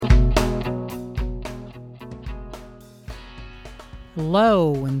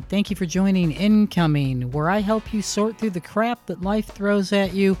Hello, and thank you for joining Incoming, where I help you sort through the crap that life throws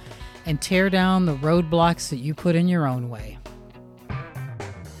at you and tear down the roadblocks that you put in your own way.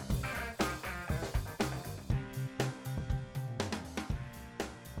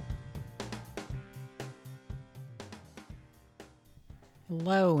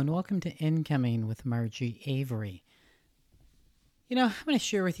 Hello, and welcome to Incoming with Margie Avery. I'm going to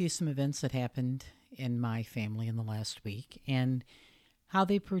share with you some events that happened in my family in the last week and how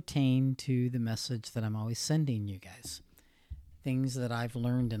they pertain to the message that I'm always sending you guys. Things that I've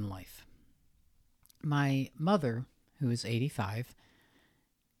learned in life. My mother, who is 85,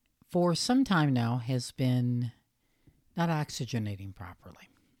 for some time now has been not oxygenating properly.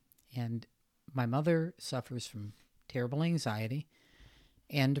 And my mother suffers from terrible anxiety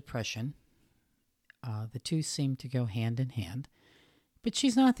and depression. The two seem to go hand in hand. But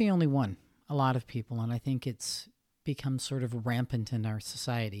she's not the only one. A lot of people, and I think it's become sort of rampant in our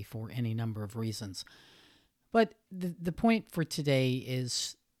society for any number of reasons. But the point for today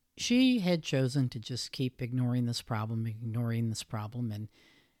is she had chosen to just keep ignoring this problem, and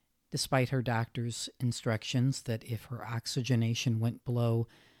despite her doctor's instructions that if her oxygenation went below,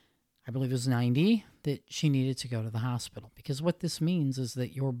 I believe it was 90, that she needed to go to the hospital. Because what this means is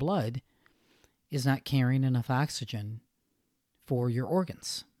that your blood is not carrying enough oxygen for your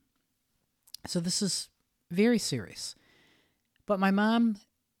organs. So this is very serious. But my mom,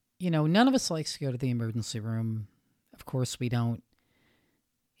 none of us likes to go to the emergency room. Of course we don't.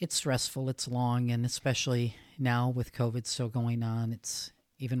 It's stressful, it's long, and especially now with COVID still going on, it's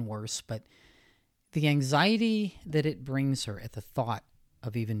even worse. But the anxiety that it brings her at the thought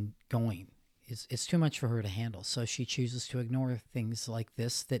of even going is too much for her to handle. So she chooses to ignore things like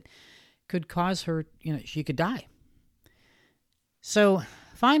this that could cause her, she could die. So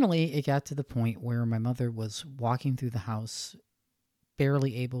finally, it got to the point where my mother was walking through the house,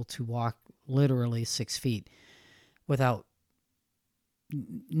 barely able to walk literally 6 feet without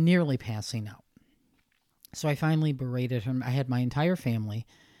nearly passing out. So I finally berated her. I had my entire family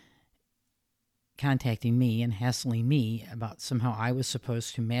contacting me and hassling me about somehow I was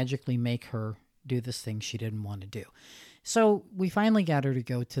supposed to magically make her do this thing she didn't want to do. So we finally got her to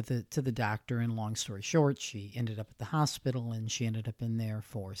go to the doctor, and long story short, she ended up at the hospital, and she ended up in there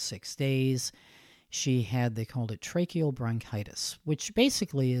for 6 days. She had, they called it tracheal bronchitis, which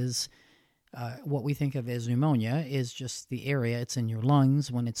basically is what we think of as pneumonia, is just the area, it's in your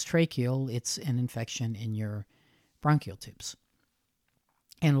lungs. When it's tracheal, it's an infection in your bronchial tubes.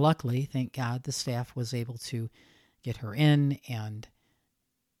 And luckily, thank God, the staff was able to get her in and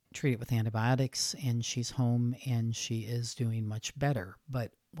treat it with antibiotics, and she's home and she is doing much better.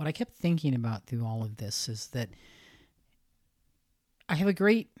 But what I kept thinking about through all of this is that I have a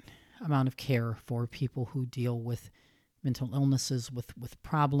great amount of care for people who deal with mental illnesses, with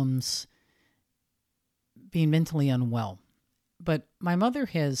problems, being mentally unwell. But my mother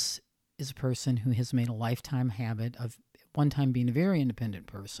is a person who has made a lifetime habit of one time being a very independent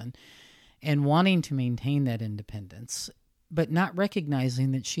person and wanting to maintain that independence, but not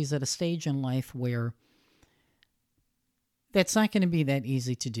recognizing that she's at a stage in life where that's not going to be that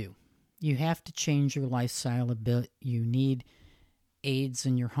easy to do. You have to change your lifestyle a bit. You need aids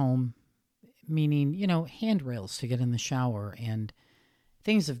in your home, meaning, handrails to get in the shower and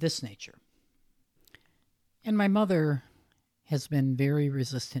things of this nature. And my mother has been very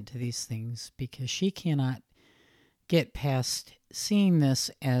resistant to these things because she cannot get past seeing this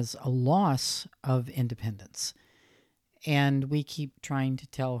as a loss of independence. And we keep trying to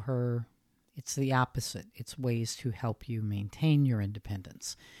tell her it's the opposite. It's ways to help you maintain your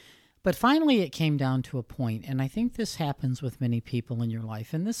independence. But finally, it came down to a point, and I think this happens with many people in your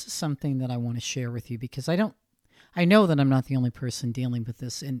life, and this is something that I want to share with you because I know that I'm not the only person dealing with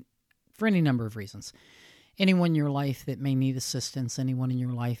this, and for any number of reasons. Anyone in your life that may need assistance, anyone in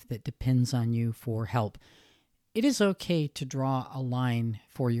your life that depends on you for help, it is okay to draw a line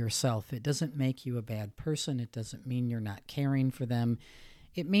for yourself. It doesn't make you a bad person. It doesn't mean you're not caring for them.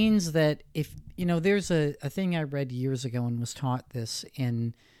 It means that if, there's a thing I read years ago and was taught this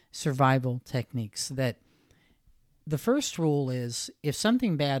in survival techniques, that the first rule is if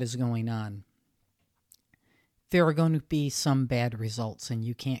something bad is going on, there are going to be some bad results and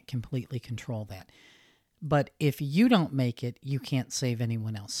you can't completely control that. But if you don't make it, you can't save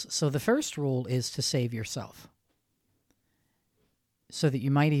anyone else. So the first rule is to save yourself, so that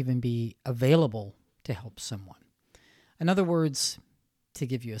you might even be available to help someone. In other words, to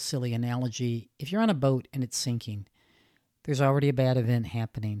give you a silly analogy, if you're on a boat and it's sinking, there's already a bad event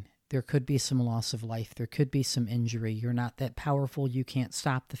happening. There could be some loss of life. There could be some injury. You're not that powerful. You can't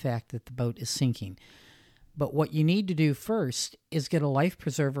stop the fact that the boat is sinking. But what you need to do first is get a life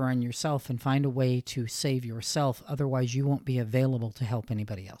preserver on yourself and find a way to save yourself. Otherwise, you won't be available to help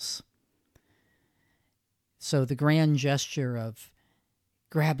anybody else. So the grand gesture of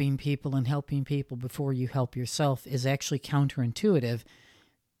grabbing people and helping people before you help yourself is actually counterintuitive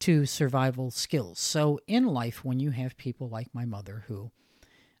to survival skills. So in life, when you have people like my mother who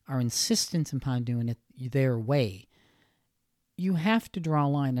are insistent upon doing it their way, you have to draw a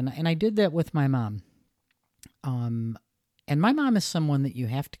line. And I did that with my mom. And my mom is someone that you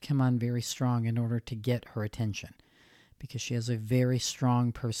have to come on very strong in order to get her attention, because she has a very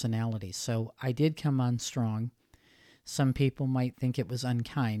strong personality. So I did come on strong. Some people might think it was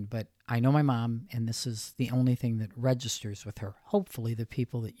unkind, but I know my mom, and this is the only thing that registers with her. Hopefully the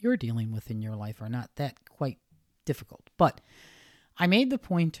people that you're dealing with in your life are not that quite difficult. But I made the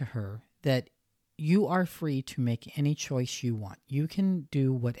point to her that you are free to make any choice you want. You can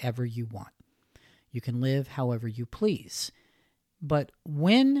do whatever you want. You can live however you please. But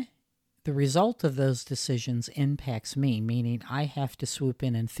when the result of those decisions impacts me, meaning I have to swoop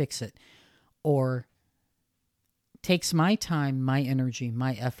in and fix it, or takes my time, my energy,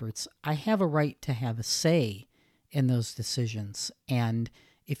 my efforts, I have a right to have a say in those decisions. And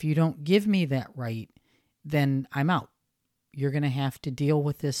if you don't give me that right, then I'm out. You're going to have to deal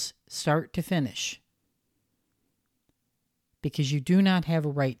with this start to finish, because you do not have a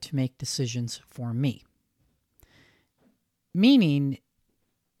right to make decisions for me. Meaning,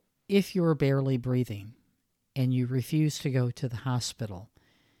 if you're barely breathing and you refuse to go to the hospital,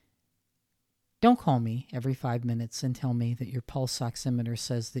 don't call me every 5 minutes and tell me that your pulse oximeter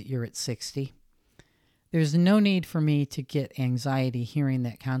says that you're at 60. There's no need for me to get anxiety hearing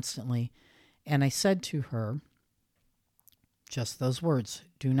that constantly. And I said to her just those words: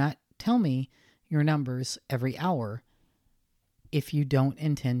 do not tell me your numbers every hour if you don't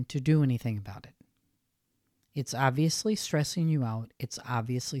intend to do anything about it. It's obviously stressing you out. It's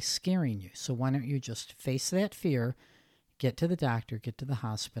obviously scaring you. So why don't you just face that fear, get to the doctor, get to the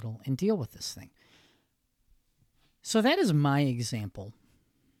hospital, and deal with this thing? So that is my example.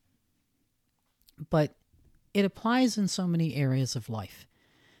 But it applies in so many areas of life.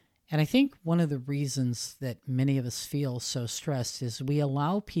 And I think one of the reasons that many of us feel so stressed is we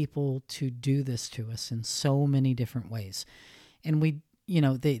allow people to do this to us in so many different ways. And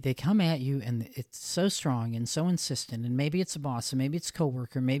they come at you and it's so strong and so insistent. And maybe it's a boss, and maybe it's a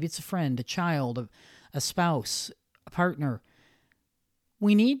coworker, maybe it's a friend, a child, a spouse, a partner.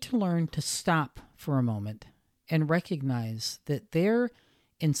 We need to learn to stop for a moment and recognize that their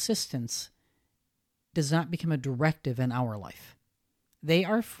insistence does not become a directive in our life. They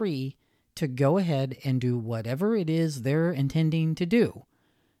are free to go ahead and do whatever it is they're intending to do.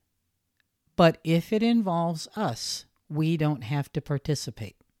 But if it involves us, we don't have to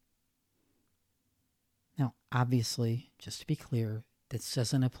participate. Now, obviously, just to be clear, this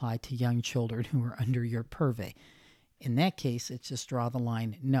doesn't apply to young children who are under your purvey. In that case, it's just draw the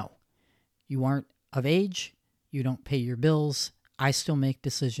line. No, you aren't of age. You don't pay your bills. I still make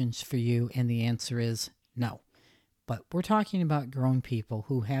decisions for you. And the answer is no. But we're talking about grown people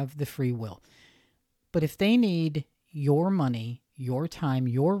who have the free will. But if they need your money, your time,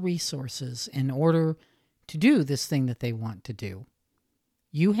 your resources in order to do this thing that they want to do,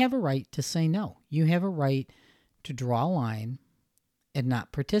 you have a right to say no. You have a right to draw a line and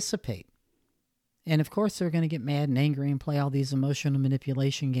not participate. And of course, they're going to get mad and angry and play all these emotional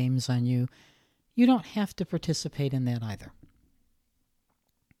manipulation games on you. You don't have to participate in that either.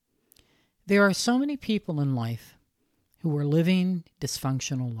 There are so many people in life who are living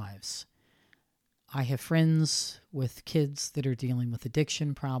dysfunctional lives. I have friends with kids that are dealing with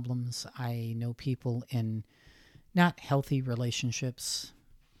addiction problems. I know people in not healthy relationships,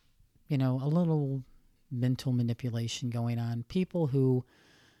 a little mental manipulation going on. People who,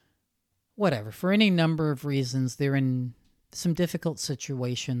 whatever, for any number of reasons, they're in some difficult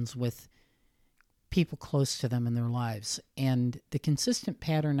situations with people close to them in their lives. And the consistent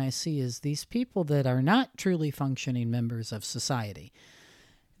pattern I see is these people that are not truly functioning members of society,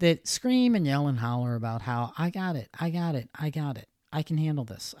 that scream and yell and holler about how I got it, I got it, I got it, I can handle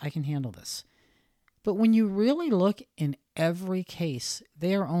this, I can handle this. But when you really look in every case,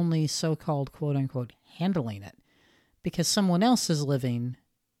 they are only so-called, quote-unquote, handling it because someone else is living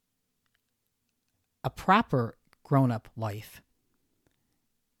a proper grown-up life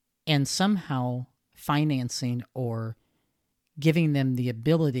and somehow financing or giving them the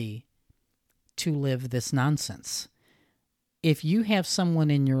ability to live this nonsense. If you have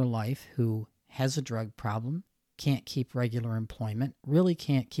someone in your life who has a drug problem, can't keep regular employment, really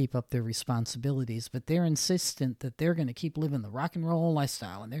can't keep up their responsibilities, but they're insistent that they're going to keep living the rock and roll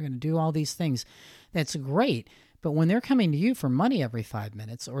lifestyle and they're going to do all these things. That's great. But when they're coming to you for money every 5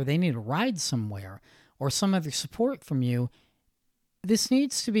 minutes, or they need a ride somewhere, or some other support from you, this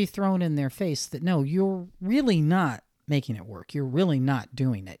needs to be thrown in their face that no, you're really not making it work. You're really not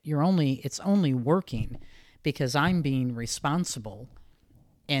doing it. It's only working because I'm being responsible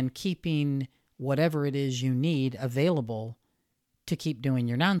and keeping whatever it is you need available to keep doing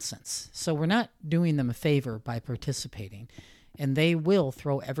your nonsense. So we're not doing them a favor by participating. And they will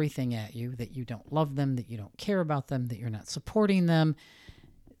throw everything at you, that you don't love them, that you don't care about them, that you're not supporting them,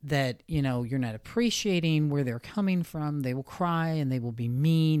 that, you're not appreciating where they're coming from. They will cry and they will be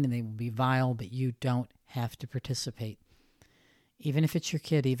mean and they will be vile, but you don't have to participate. Even if it's your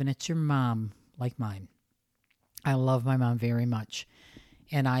kid, even if it's your mom, like mine. I love my mom very much.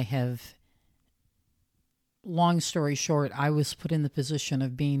 And long story short, I was put in the position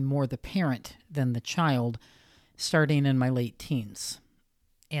of being more the parent than the child starting in my late teens.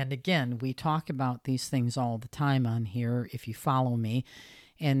 And again, we talk about these things all the time on here if you follow me.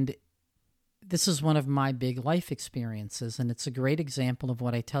 And this is one of my big life experiences, and it's a great example of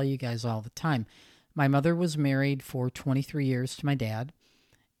what I tell you guys all the time. My mother was married for 23 years to my dad,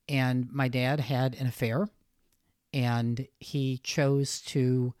 and my dad had an affair, and he chose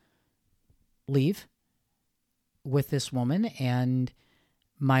to leave with this woman, and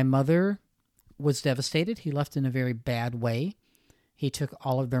my mother was devastated. He left in a very bad way. He took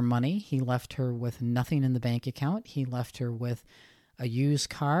all of their money. He left her with nothing in the bank account. He left her with a used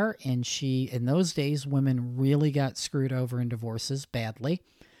car, and in those days, women really got screwed over in divorces badly.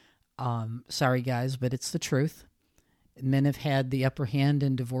 Sorry guys, but it's the truth. Men have had the upper hand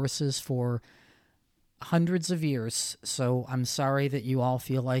in divorces for hundreds of years, so I'm sorry that you all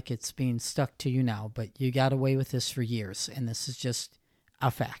feel like it's being stuck to you now, but you got away with this for years, and this is just a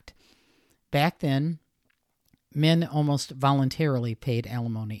fact. Back then, men almost voluntarily paid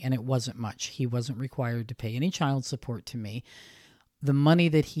alimony, and it wasn't much. He wasn't required to pay any child support to me. The money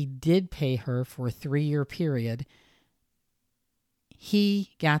that he did pay her for a 3-year period,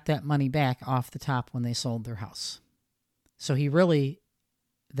 he got that money back off the top when they sold their house. So the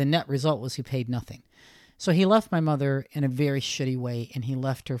net result was he paid nothing. So he left my mother in a very shitty way, and he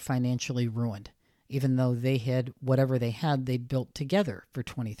left her financially ruined, even though they had whatever they had, they'd built together for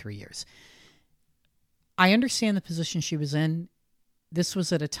 23 years. I understand the position she was in. This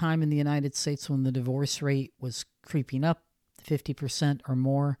was at a time in the United States when the divorce rate was creeping up 50% or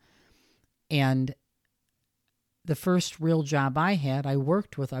more. And the first real job I had, I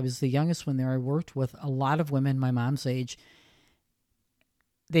was the youngest one there. I worked with a lot of women my mom's age.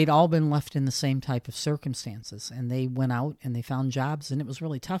 They'd all been left in the same type of circumstances, and they went out and they found jobs, and it was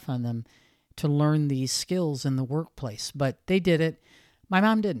really tough on them to learn these skills in the workplace. But they did it. My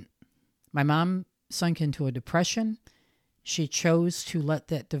mom didn't. My mom sunk into a depression. She chose to let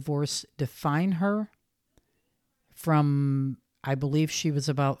that divorce define her from, I believe she was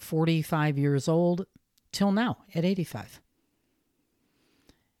about 45 years old till now at 85.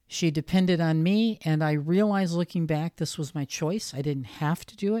 She depended on me, and I realized looking back, this was my choice. I didn't have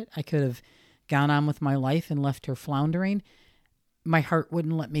to do it. I could have gone on with my life and left her floundering. My heart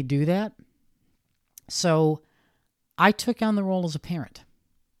wouldn't let me do that. So I took on the role as a parent,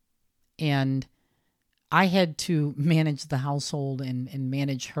 and I had to manage the household and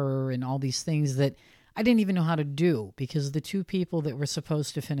manage her and all these things that I didn't even know how to do, because the two people that were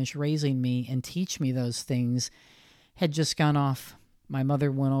supposed to finish raising me and teach me those things had just gone off. My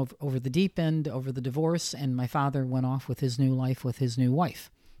mother went over the deep end, over the divorce, and my father went off with his new life with his new wife.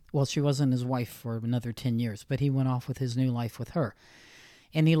 Well, she wasn't his wife for another 10 years, but he went off with his new life with her.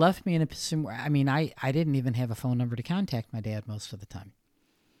 And he left me in a position where, I didn't even have a phone number to contact my dad most of the time.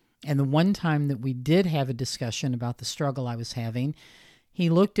 And the one time that we did have a discussion about the struggle I was having, he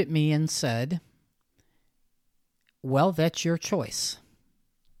looked at me and said, "Well, that's your choice."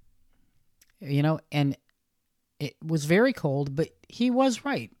 And it was very cold, but he was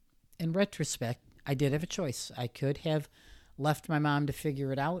right. In retrospect, I did have a choice. I could have left my mom to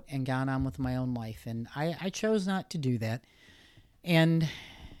figure it out and gone on with my own life. And I chose not to do that. And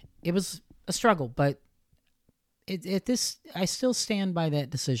it was a struggle, but I still stand by that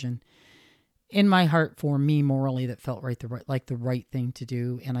decision. In my heart, for me, morally, that felt like the right thing to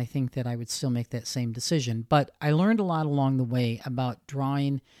do, and I think that I would still make that same decision. But I learned a lot along the way about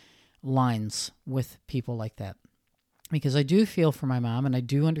drawing lines with people like that, because I do feel for my mom, and I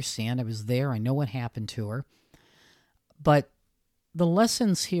do understand. I was there. I know what happened to her. But the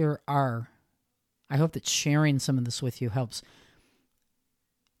lessons here are, I hope that sharing some of this with you helps.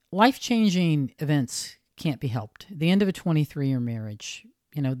 Life-changing events can't be helped. The end of a 23-year marriage,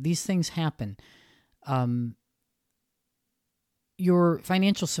 these things happen. Your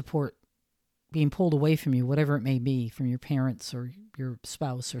financial support being pulled away from you, whatever it may be, from your parents or your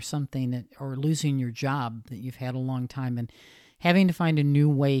spouse or something, or losing your job that you've had a long time and having to find a new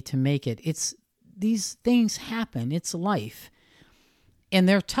way to make it. These things happen. It's life. And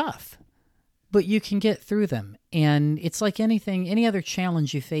they're tough, but you can get through them. And it's like anything, any other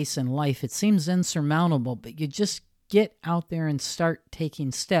challenge you face in life, it seems insurmountable, but you just get out there and start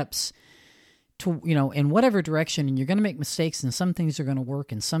taking steps to, in whatever direction, and you're going to make mistakes, and some things are going to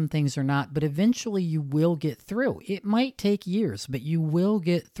work and some things are not, but eventually you will get through. It might take years, but you will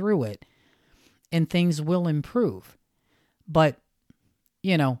get through it and things will improve. But,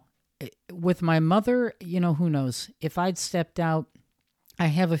 with my mother, who knows? If I'd stepped out, I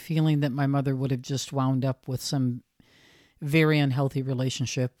have a feeling that my mother would have just wound up with some very unhealthy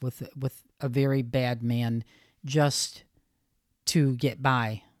relationship with a very bad man just to get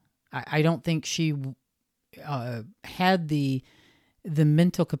by. I don't think she had the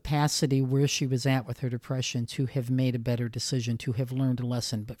mental capacity where she was at with her depression to have made a better decision, to have learned a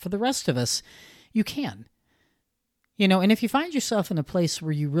lesson. But for the rest of us, you can. And if you find yourself in a place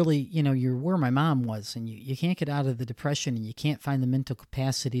where you really, you're where my mom was and you can't get out of the depression and you can't find the mental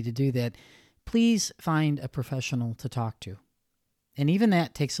capacity to do that, please find a professional to talk to. And even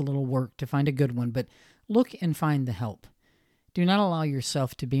that takes a little work to find a good one, but look and find the help. Do not allow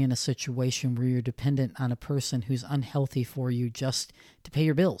yourself to be in a situation where you're dependent on a person who's unhealthy for you just to pay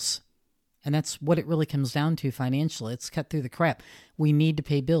your bills. And that's what it really comes down to financially. It's cut through the crap. We need to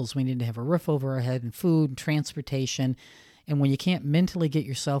pay bills. We need to have a roof over our head and food and transportation. And when you can't mentally get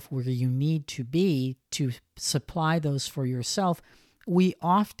yourself where you need to be to supply those for yourself, we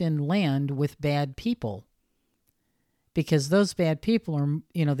often land with bad people. Because those bad people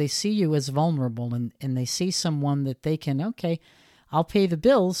are, they see you as vulnerable and they see someone that they can, okay, I'll pay the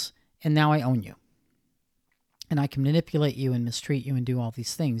bills and now I own you. And I can manipulate you and mistreat you and do all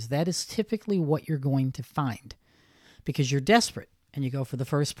these things. That is typically what you're going to find because you're desperate and you go for the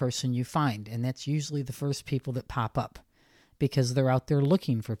first person you find. And that's usually the first people that pop up because they're out there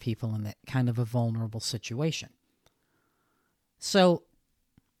looking for people in that kind of a vulnerable situation. So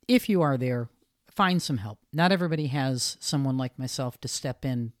if you are there, find some help. Not everybody has someone like myself to step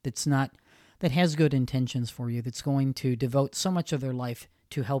in that has good intentions for you, that's going to devote so much of their life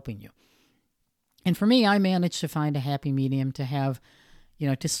to helping you. And for me, I managed to find a happy medium to have,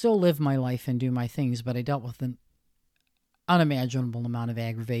 to still live my life and do my things, but I dealt with an unimaginable amount of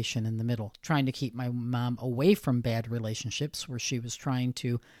aggravation in the middle, trying to keep my mom away from bad relationships where she was trying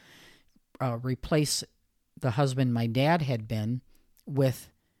to replace the husband my dad had been with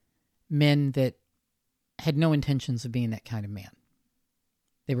men that had no intentions of being that kind of man.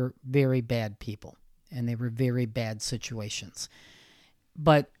 They were very bad people, and they were very bad situations.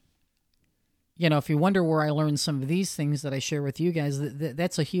 But, if you wonder where I learned some of these things that I share with you guys,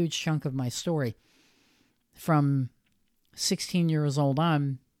 that's a huge chunk of my story. From 16 years old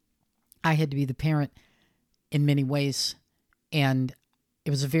on, I had to be the parent in many ways, and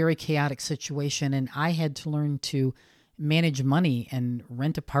it was a very chaotic situation, and I had to learn to manage money and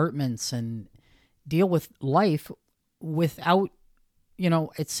rent apartments and deal with life without,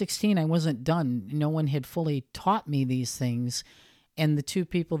 at 16, I wasn't done. No one had fully taught me these things, and the two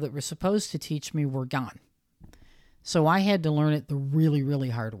people that were supposed to teach me were gone. So I had to learn it the really, really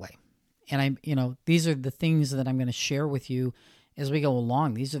hard way. And these are the things that I'm going to share with you as we go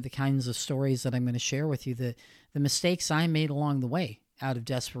along. These are the kinds of stories that I'm going to share with you, the mistakes I made along the way out of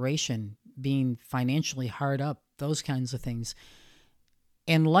desperation, being financially hard up, those kinds of things.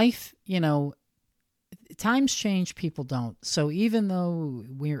 And life, times change, people don't. So even though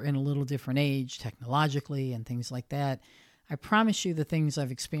we're in a little different age technologically and things like that, I promise you the things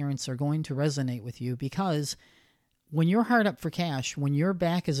I've experienced are going to resonate with you, because when you're hard up for cash, when your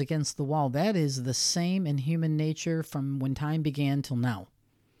back is against the wall, that is the same in human nature from when time began till now.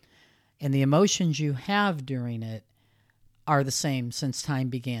 And the emotions you have during it are the same since time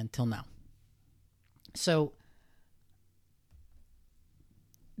began till now. So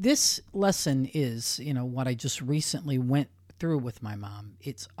this lesson is, what I just recently went through with my mom.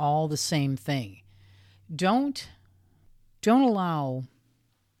 It's all the same thing. Don't allow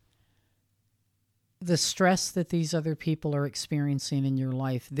the stress that these other people are experiencing in your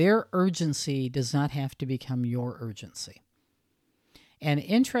life. Their urgency does not have to become your urgency. An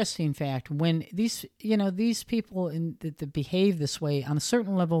interesting fact, when these people that behave this way, on a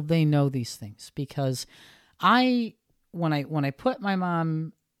certain level, they know these things, because when I put my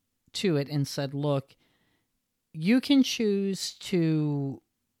mom to it and said, look, you can choose to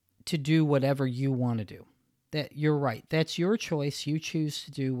do whatever you want to do. That you're right. That's your choice. You choose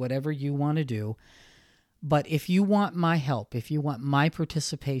to do whatever you want to do. But if you want my help, if you want my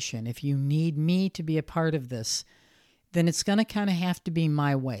participation, if you need me to be a part of this, then it's going to kind of have to be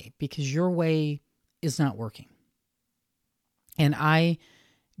my way, because your way is not working. And I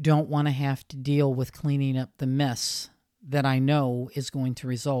don't want to have to deal with cleaning up the mess that I know is going to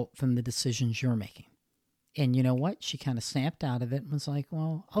result from the decisions you're making. And you know what? She kind of snapped out of it and was like,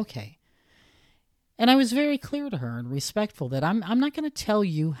 well, okay. And I was very clear to her and respectful that I'm not going to tell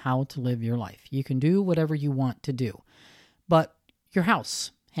you how to live your life. You can do whatever you want to do. But your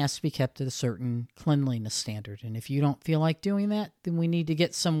house has to be kept at a certain cleanliness standard. And if you don't feel like doing that, then we need to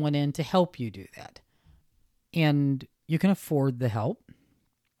get someone in to help you do that. And you can afford the help.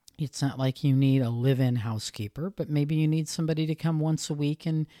 It's not like you need a live-in housekeeper, but maybe you need somebody to come once a week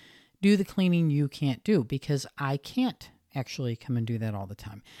and do the cleaning you can't do, because I can't actually come and do that all the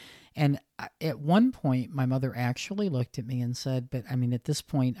time. And at one point, my mother actually looked at me and said, but I mean, at this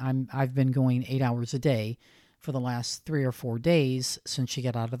point, I've been going 8 hours a day for the last 3 or 4 days since she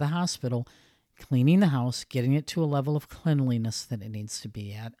got out of the hospital, cleaning the house, getting it to a level of cleanliness that it needs to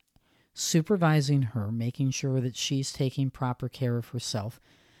be at, supervising her, making sure that she's taking proper care of herself,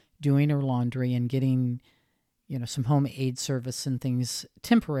 doing her laundry and getting, some home aid service and things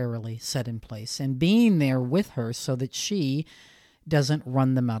temporarily set in place, and being there with her so that she doesn't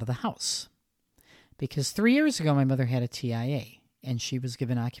run them out of the house. Because 3 years ago, my mother had a TIA, and she was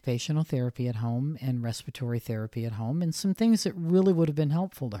given occupational therapy at home and respiratory therapy at home, and some things that really would have been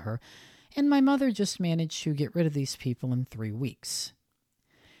helpful to her. And my mother just managed to get rid of these people in 3 weeks.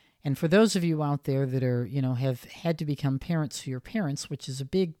 And for those of you out there that are, have had to become parents to your parents, which is a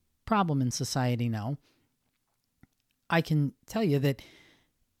big problem in society now, I can tell you that,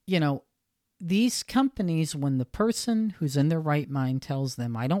 these companies, when the person who's in their right mind tells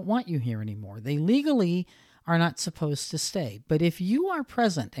them, I don't want you here anymore, they legally are not supposed to stay. But if you are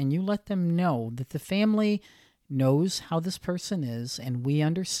present and you let them know that the family knows how this person is and we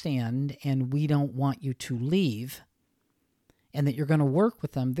understand and we don't want you to leave and that you're going to work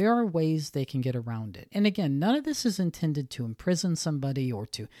with them, there are ways they can get around it. And again, none of this is intended to imprison somebody or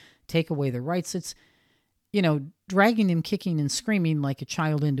to take away their rights. It's dragging them kicking and screaming like a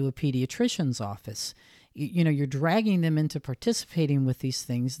child into a pediatrician's office. You're dragging them into participating with these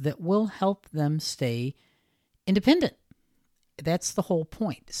things that will help them stay independent. That's the whole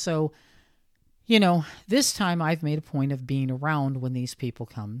point. So, this time I've made a point of being around when these people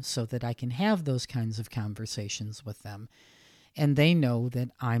come so that I can have those kinds of conversations with them. And they know that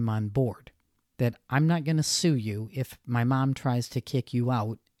I'm on board, that I'm not going to sue you if my mom tries to kick you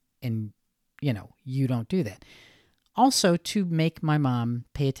out and you don't do that. Also, to make my mom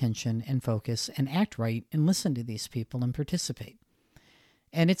pay attention and focus and act right and listen to these people and participate.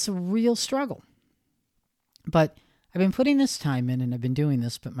 And it's a real struggle. But I've been putting this time in and I've been doing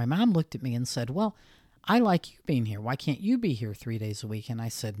this, but my mom looked at me and said, well, I like you being here. Why can't you be here 3 days a week? And I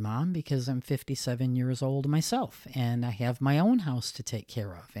said, Mom, because I'm 57 years old myself and I have my own house to take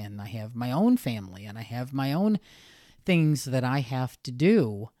care of and I have my own family and I have my own things that I have to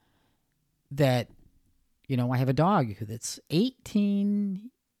do. That, I have a dog that's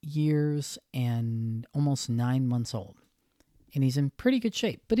 18 years and almost 9 months old. And he's in pretty good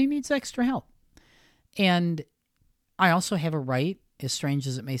shape, but he needs extra help. And I also have a right, as strange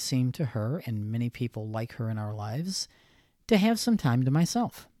as it may seem to her, and many people like her in our lives, to have some time to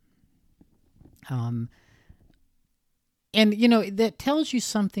myself. And, that tells you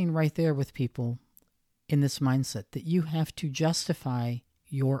something right there with people in this mindset, that you have to justify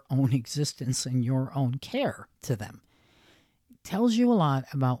your own existence and your own care to them. It tells you a lot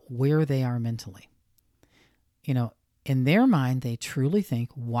about where they are mentally. In their mind, they truly think,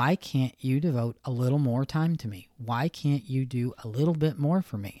 why can't you devote a little more time to me? Why can't you do a little bit more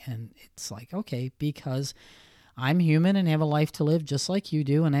for me? And it's like, okay, because I'm human and have a life to live just like you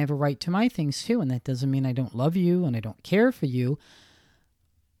do, and I have a right to my things too, and that doesn't mean I don't love you and I don't care for you,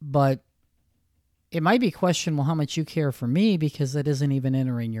 but it might be questionable how much you care for me because that isn't even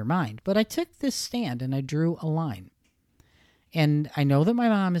entering your mind. But I took this stand and I drew a line. And I know that my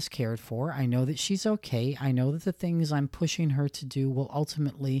mom is cared for. I know that she's okay. I know that the things I'm pushing her to do will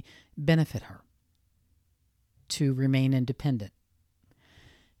ultimately benefit her to remain independent.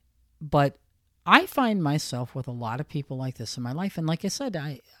 But I find myself with a lot of people like this in my life. And like I said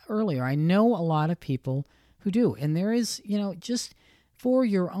earlier, I know a lot of people who do. And there is, just for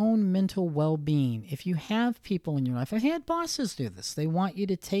your own mental well-being, if you have people in your life, I've had bosses do this. They want you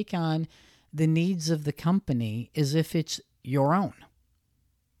to take on the needs of the company as if it's your own.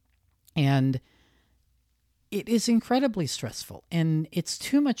 And it is incredibly stressful, and it's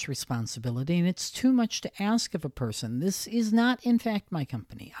too much responsibility, and it's too much to ask of a person. This is not, in fact, my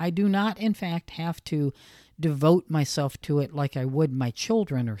company. I do not, in fact, have to devote myself to it like I would my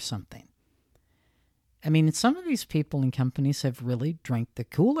children or something. I mean, some of these people in companies have really drank the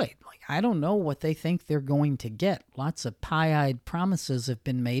Kool-Aid. Like, I don't know what they think they're going to get. Lots of pie-eyed promises have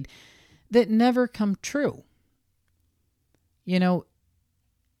been made that never come true. You know,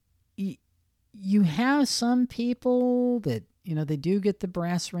 you have some people that, they do get the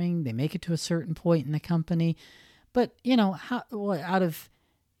brass ring. They make it to a certain point in the company. But, out of,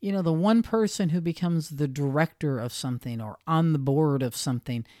 the one person who becomes the director of something or on the board of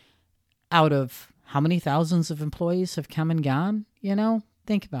something, out of how many thousands of employees have come and gone?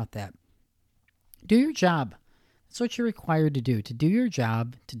 Think about that. Do your job. That's what you're required to do your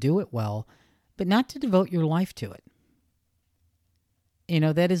job, to do it well, but not to devote your life to it.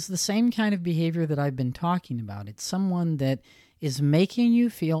 That is the same kind of behavior that I've been talking about. It's someone that is making you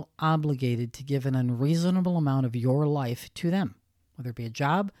feel obligated to give an unreasonable amount of your life to them, whether it be a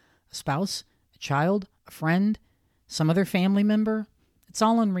job, a spouse, a child, a friend, some other family member. It's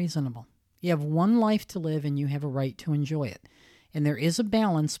all unreasonable. You have one life to live, and you have a right to enjoy it. And there is a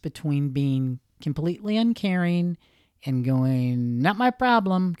balance between being completely uncaring and going, not my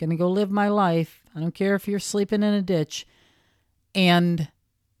problem, going to go live my life. I don't care if you're sleeping in a ditch. And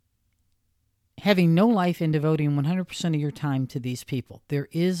having no life and devoting 100% of your time to these people. There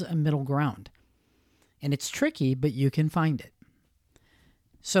is a middle ground. And it's tricky, but you can find it.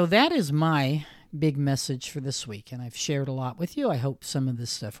 So that is my big message for this week. And I've shared a lot with you. I hope some of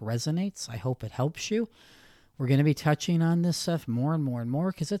this stuff resonates. I hope it helps you. We're going to be touching on this stuff more and more and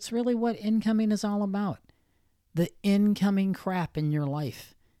more because it's really what incoming is all about. The incoming crap in your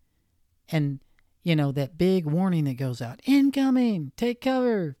life. And that big warning that goes out, incoming, take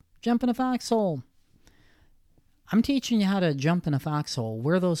cover, jump in a foxhole. I'm teaching you how to jump in a foxhole,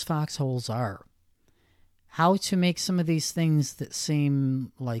 where those foxholes are, how to make some of these things that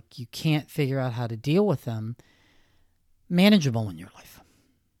seem like you can't figure out how to deal with them manageable in your life.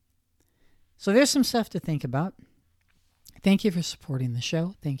 So there's some stuff to think about. Thank you for supporting the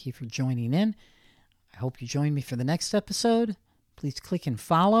show. Thank you for joining in. I hope you join me for the next episode. Please click and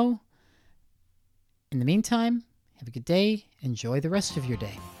follow. In the meantime, have a good day. Enjoy the rest of your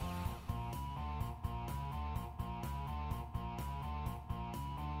day.